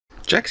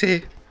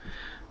Jaxie.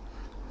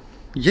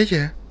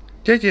 Yeah.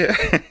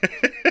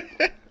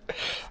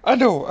 I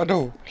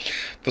know.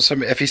 For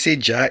some, if you say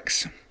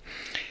Jax,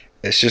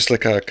 it's just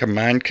like a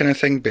command kind of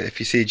thing. But if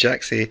you say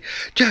Jaxie,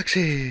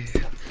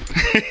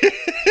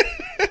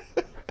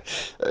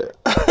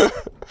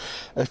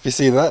 if you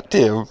say that to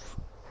him,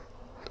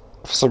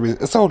 for some reason,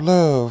 it's all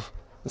love.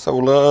 It's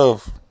all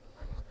love.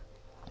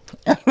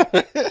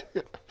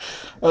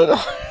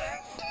 Oh.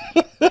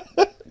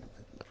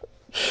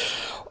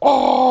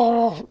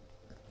 Oh.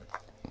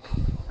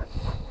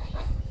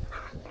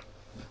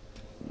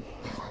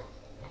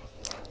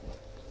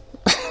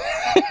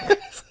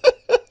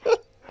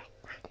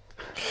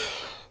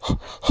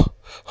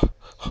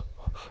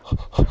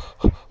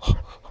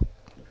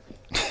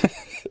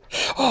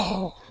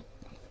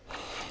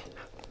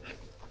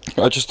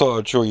 I just thought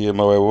I'd show you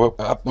my way.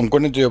 I'm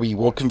going to do a wee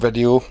walking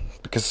video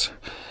because,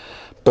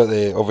 but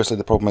obviously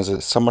the problem is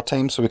it's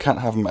summertime, so we can't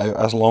have him out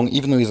as long.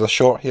 Even though he's a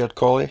short-haired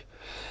collie,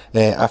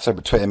 after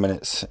about 20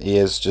 minutes,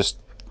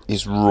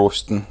 he's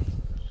roasting.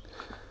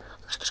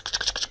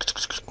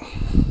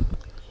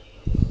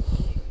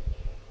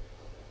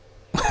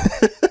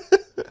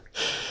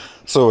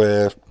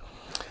 So,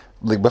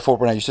 like before,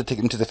 when I used to take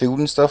him to the field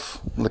and stuff,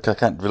 like I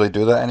can't really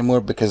do that anymore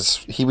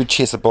because he would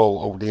chase a ball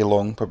all day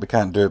long, but we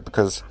can't do it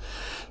because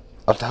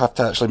I'd have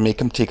to actually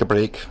make him take a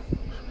break.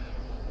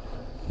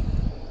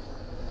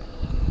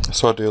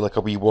 So I do like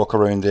a wee walk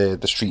around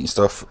the street and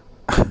stuff.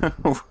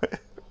 And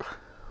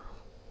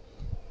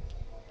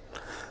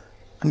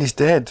he's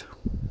dead.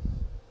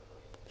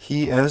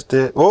 He is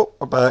dead. Oh,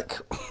 I'm back.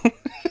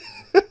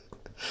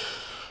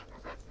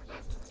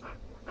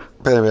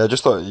 But anyway, I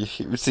just thought you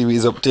would see what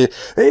he's up to.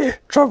 Hey,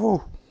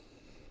 trouble!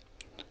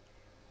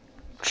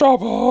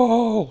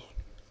 Trouble!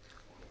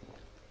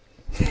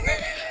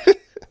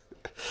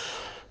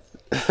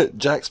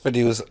 Jax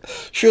videos,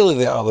 surely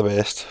they are the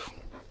best.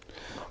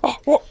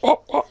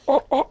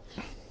 Oh.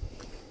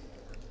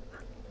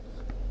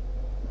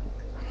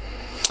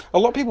 A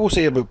lot of people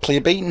say about play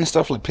biting and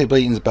stuff, like play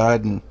biting is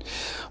bad, and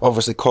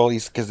obviously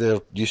collies, because they're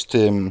used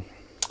to,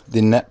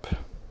 they nip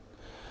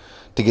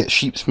to get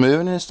sheeps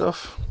moving and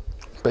stuff.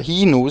 But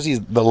he knows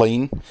he's the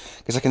line,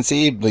 because I can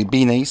say, like,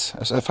 be nice.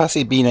 If I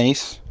say be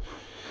nice,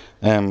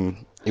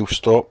 he'll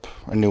stop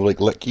and he'll like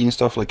lick you and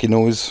stuff, like he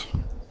knows.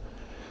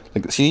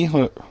 Like, see,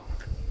 look.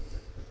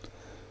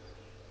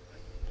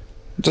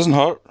 It doesn't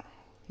hurt.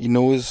 He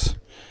knows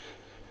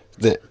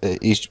that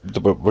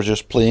we're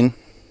just playing.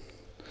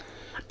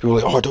 People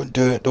are like, oh, don't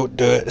do it,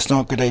 it's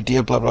not a good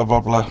idea, blah blah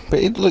blah blah.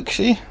 But look,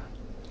 see,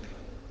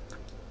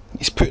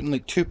 he's putting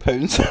like 2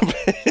 pounds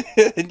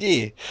and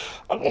yeah,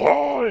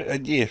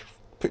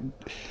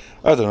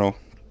 I don't know.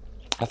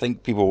 I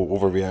think people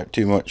overreact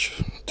too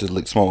much to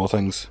like smaller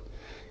things.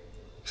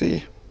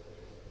 See,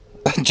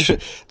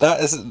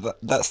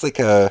 that's like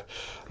a,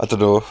 I don't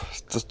know.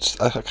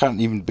 I can't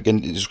even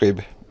begin to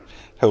describe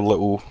how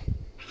little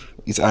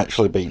he's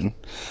actually biting.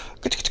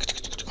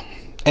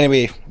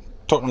 Anyway,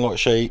 talking a lot of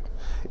shite.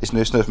 It's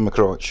now sniffing my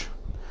crotch.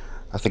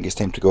 I think it's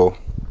time to go.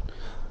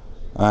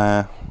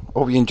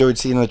 Hope you enjoyed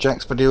seeing the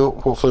Jax video.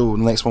 Hopefully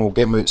the next one will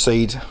get him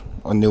outside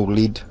on the old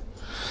lead.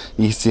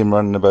 You can see him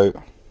running about.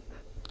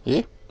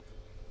 Yeah?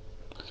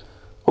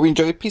 Hope you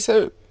enjoyed. Peace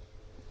out.